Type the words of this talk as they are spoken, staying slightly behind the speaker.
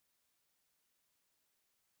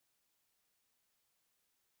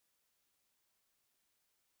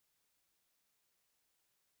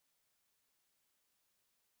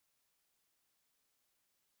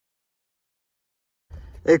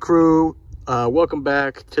Hey crew, welcome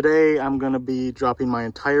back. Today I'm going to be dropping my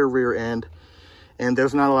entire rear end, and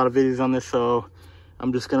there's not a lot of videos on this, so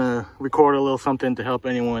I'm just going to record a little something to help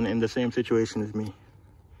anyone in the same situation as me.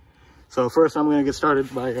 So first I'm going to get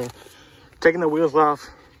started by taking the wheels off,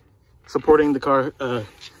 supporting the car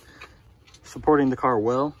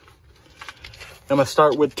well. I'm going to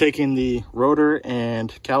start with taking the rotor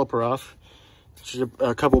and caliper off, just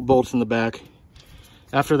a couple bolts in the back.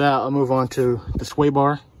 After that, I'll move on to the sway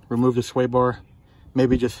bar, remove the sway bar,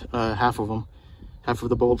 maybe just half of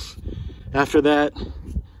the bolts. After that,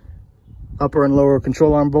 upper and lower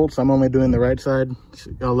control arm bolts. I'm only doing the right side.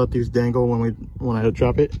 I'll let these dangle when I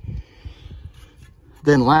drop it.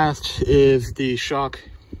 Then last is the shock.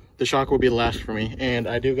 The shock will be last for me, and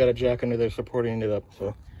I do got a jack under there supporting it up.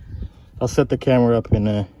 So I'll set the camera up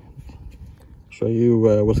and show you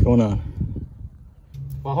what's going on.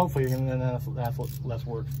 Well, hopefully you're gonna have less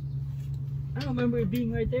work. I don't remember it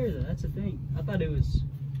being right there though. That's the thing. I thought it was.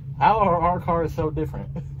 How our car is so different.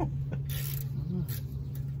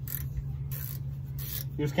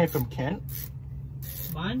 Yours came from Kent?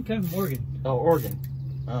 Mine came from Oregon. Oh, Oregon.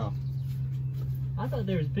 Oh. I thought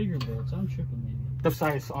there was bigger bolts. I'm tripping maybe. The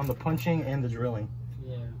size on the punching and the drilling.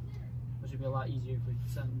 Yeah. Which would be a lot easier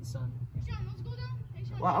for sun and sun.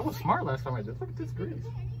 Wow, I was smart last time I did. Look at this grease.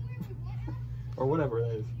 Or whatever it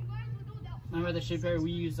is. Remember the ship we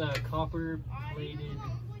use copper plated.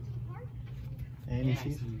 And yeah,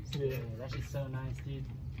 that shit's so nice, dude.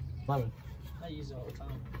 Lemon. I use it all the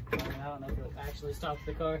time. I don't know if it'll actually stop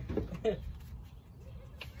the car.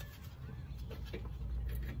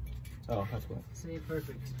 Oh, that's what. See,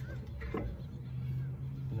 perfect.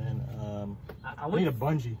 And then I need a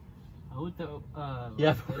bungee. I would though.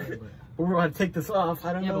 Yeah, but we're gonna take this off.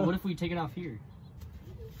 I don't know. Yeah, but what if we take it off here?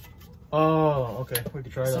 Oh, okay. We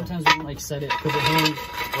could try that. Sometimes we can like set it because it hangs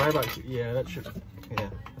right about. Yeah, that should. Yeah,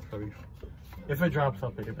 that's probably. If it drops,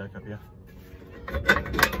 I'll pick it back up. Yeah.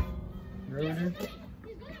 Rotor.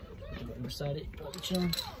 Beside it.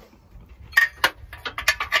 Chilling.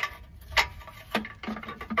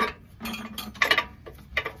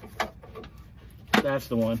 That's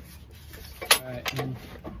the one. All right. And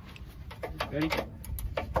ready?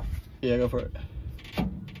 Yeah, go for it.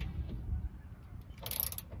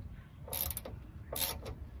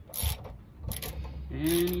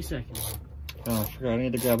 Any second. Oh, I forgot. I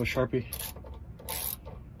need to grab a Sharpie.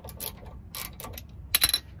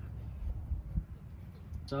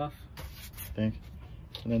 It's off. I think.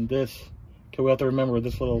 And then this. Okay, we have to remember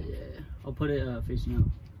this little. Yeah. I'll put it facing out.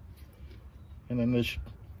 And then this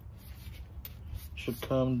should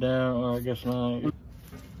come down, or I guess not.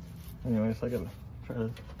 Anyways, I gotta try to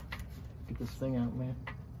get this thing out, man.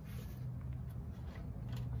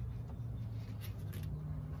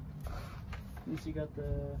 At least you got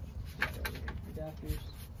the adapters.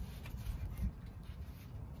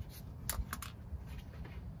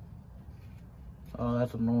 Oh,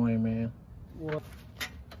 that's annoying, man. What?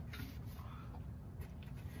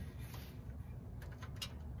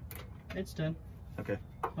 It's done. Okay.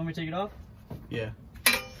 Want me to take it off? Yeah.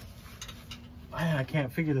 Man, I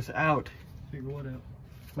can't figure this out. Figure what out?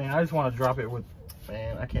 Man, I just want to drop it with.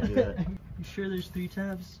 Man, I can't do that. You sure there's 3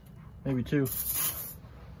 tabs? Maybe 2.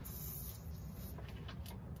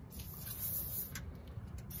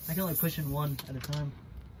 I can only push in 1 at a time.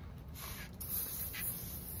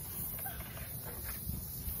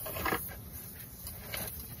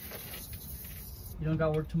 You don't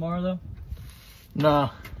got work tomorrow though? Nah.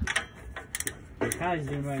 How he's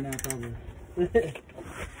doing right now, probably.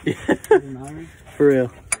 Yeah. For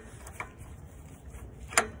real.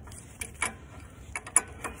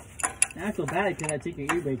 I feel bad because I took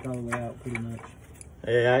your ear brake all the way out, pretty much.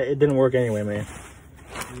 Yeah, it didn't work anyway, man.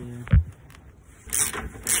 Yeah.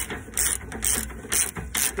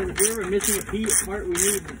 Because if we're ever missing a part we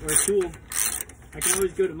need, or a tool, I can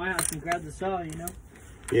always go to my house and grab the saw, you know?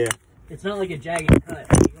 Yeah. It's not like a jagged cut.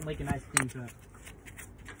 You can make a nice clean cut.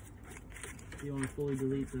 You want to fully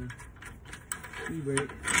delete the e-brake.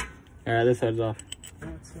 Alright, this head's off.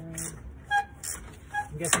 That's,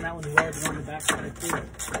 I'm guessing that one's welded on the back side too.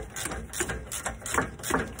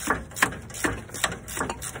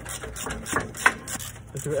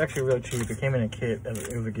 This was actually really cheap. It came in a kit.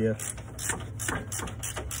 It was a gift.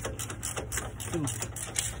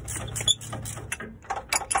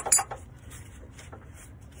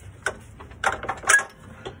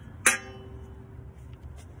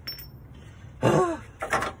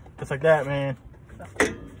 Just like that, man.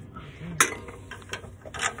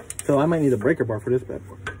 So I might need a breaker bar for this bad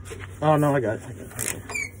boy. Oh no, I got it.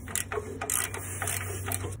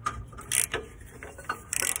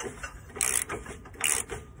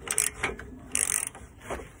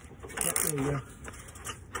 There we go.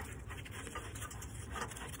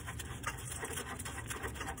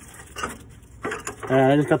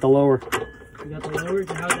 I just got the lower. You got the lower?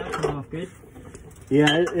 How'd that come off? Good?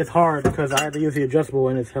 Yeah, it's hard because I had to use the adjustable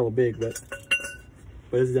and it's hella big, but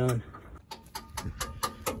it's done.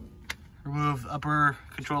 Remove upper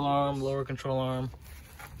control arm, lower control arm,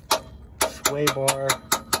 sway bar,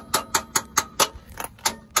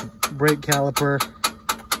 brake caliper.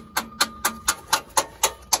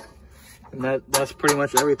 And that's pretty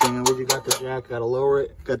much everything. And when you got the jack, gotta lower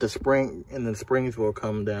it, got the spring, and the springs will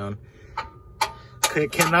come down.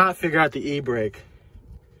 Cannot figure out the e-brake,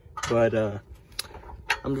 but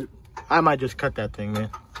I might just cut that thing, man.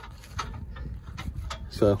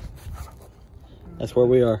 So that's where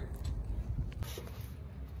we are.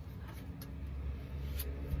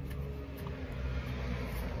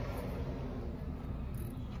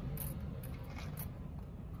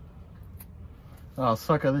 Oh,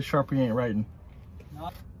 sucker, this Sharpie ain't writing.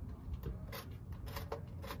 No.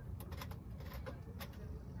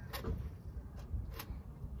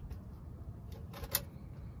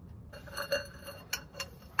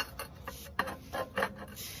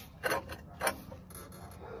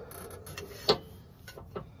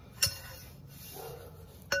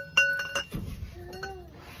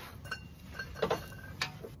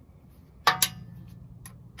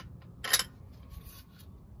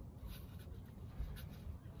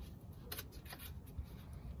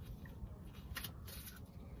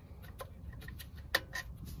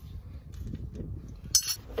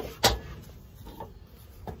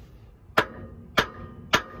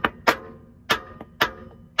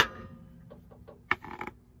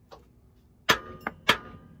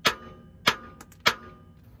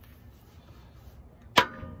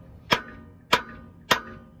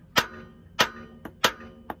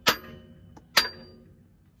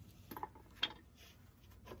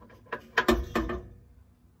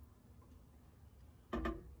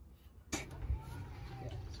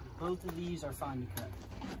 Both of these are fine to cut.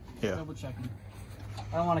 Yeah. Double checking.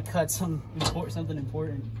 I don't want to cut something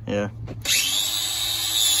important. Yeah.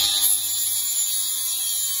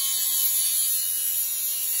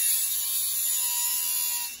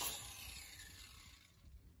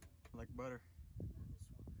 Like butter.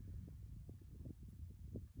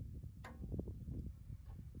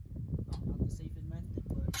 Not the safest method,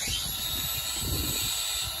 but.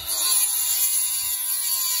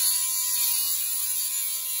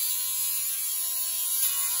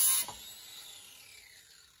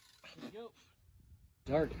 Go.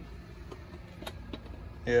 Dark.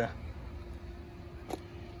 Yeah.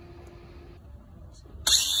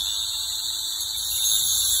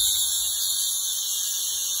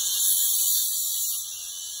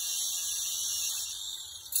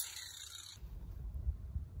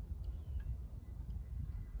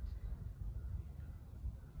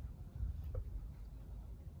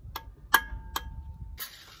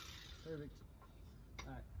 Perfect.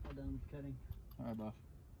 Alright, we're done with cutting. Alright, boss.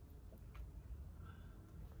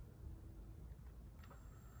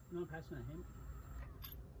 You want to pass me a hint?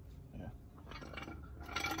 Yeah.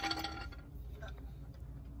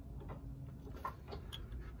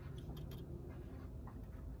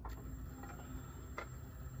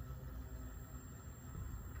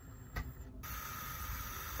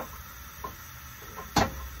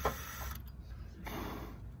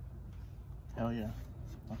 Hell yeah.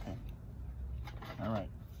 Okay. All right.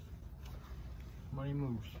 Money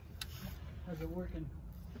moves. How's it working?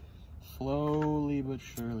 Slowly but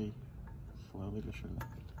surely. Slowly but surely.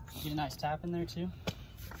 Get a nice tap in there too?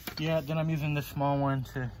 Yeah, then I'm using this small one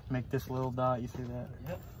to make this little dot. You see that?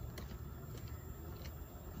 Yep.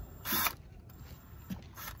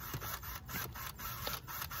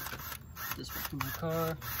 This back to my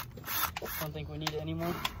car. Don't think we need it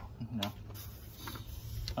anymore. No.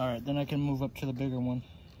 All right, then I can move up to the bigger one.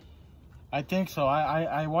 I think so.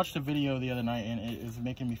 I watched a video the other night and it is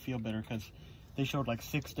making me feel better because they showed like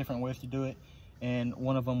 6 different ways to do it, and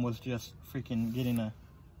one of them was just freaking getting a,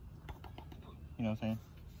 you know what I'm saying?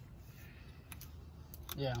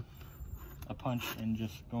 Yeah. A punch and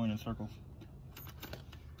just going in circles.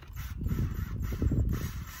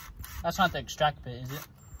 That's not the extract bit, is it?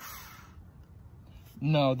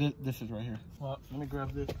 No, this is right here. Well, let me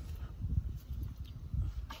grab this.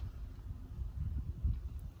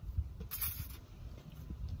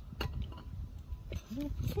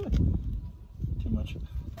 Too much.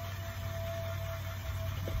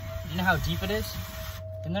 You know how deep it is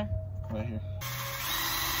in there? Right here.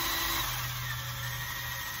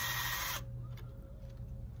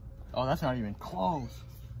 Oh, that's not even close.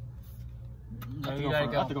 No, I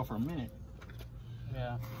have to go for a minute.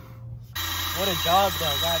 Yeah. What a job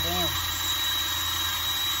though, goddamn.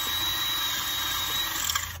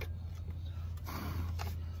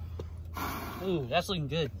 Ooh, that's looking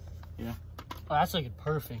good. Yeah. Oh, that's looking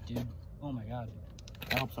perfect, dude. Oh my god.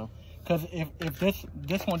 I hope so. Because if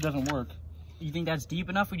this one doesn't work. You think that's deep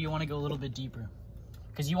enough, or do you want to go a little bit deeper?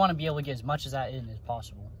 Because you want to be able to get as much of that in as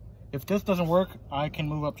possible. If this doesn't work, I can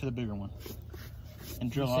move up to the bigger one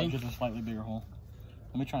and drill out just a slightly bigger hole.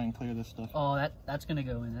 Let me try and clear this stuff. Oh, that's gonna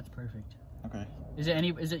go in. That's perfect. Okay. Is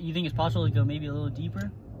it? You think it's possible to go maybe a little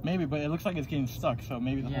deeper? Maybe, but it looks like it's getting stuck, so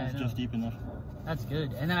maybe the hole's just deep enough. That's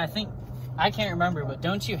good. And then I think, I can't remember, but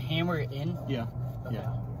don't you hammer it in? Yeah. Okay.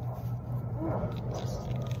 Yeah.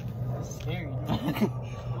 This is scary, dude.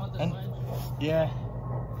 You want this wedge? Yeah.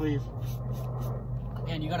 Please.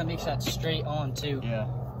 And you gotta make sure that's straight on too. Yeah.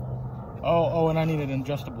 Oh, and I need an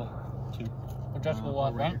adjustable too. Adjustable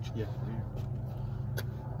what? Right here. Yeah. Right here.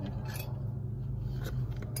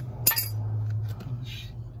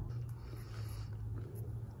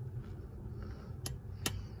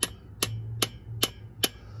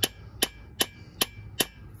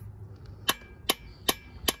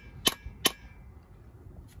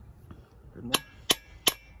 Good more.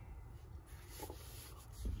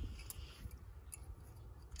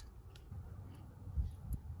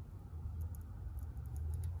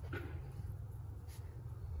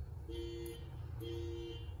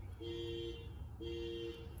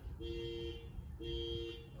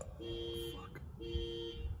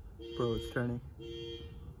 Bro, it's turning.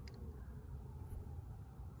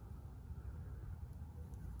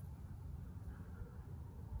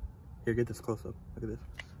 Here, get this close up. Look at this.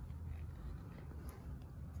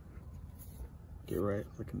 Get right,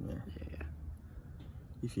 look in there. Yeah.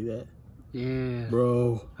 You see that? Yeah.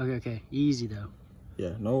 Bro. Okay. Easy though.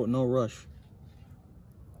 Yeah, no rush.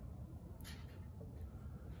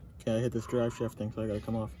 Okay, I hit this drive shaft thing, so I gotta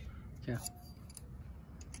come off. Yeah.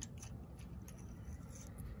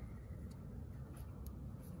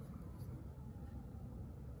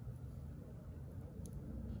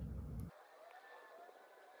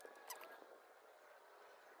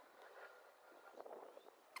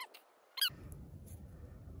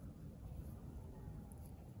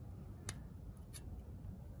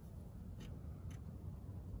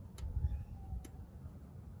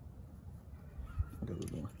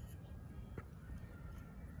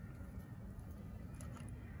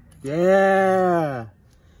 Yeah,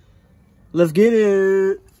 let's get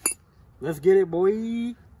it. Let's get it,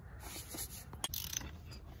 boy.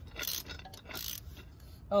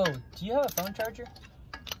 Oh, do you have a phone charger?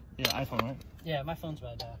 Yeah, iPhone, right? Yeah, my phone's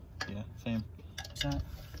about to die. Yeah, same.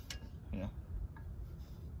 Yeah.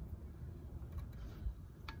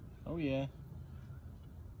 Oh yeah.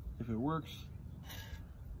 If it works.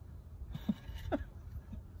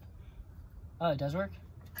 Oh, it does work?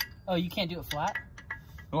 Oh, you can't do it flat?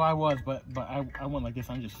 Oh, I was, but I went like this.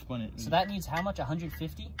 I just spun it. So that needs how much?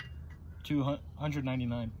 150?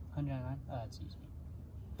 199. 199? Oh, that's easy.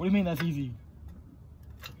 What do you mean that's easy?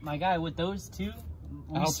 My guy, with those two,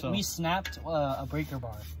 we snapped a breaker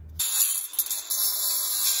bar.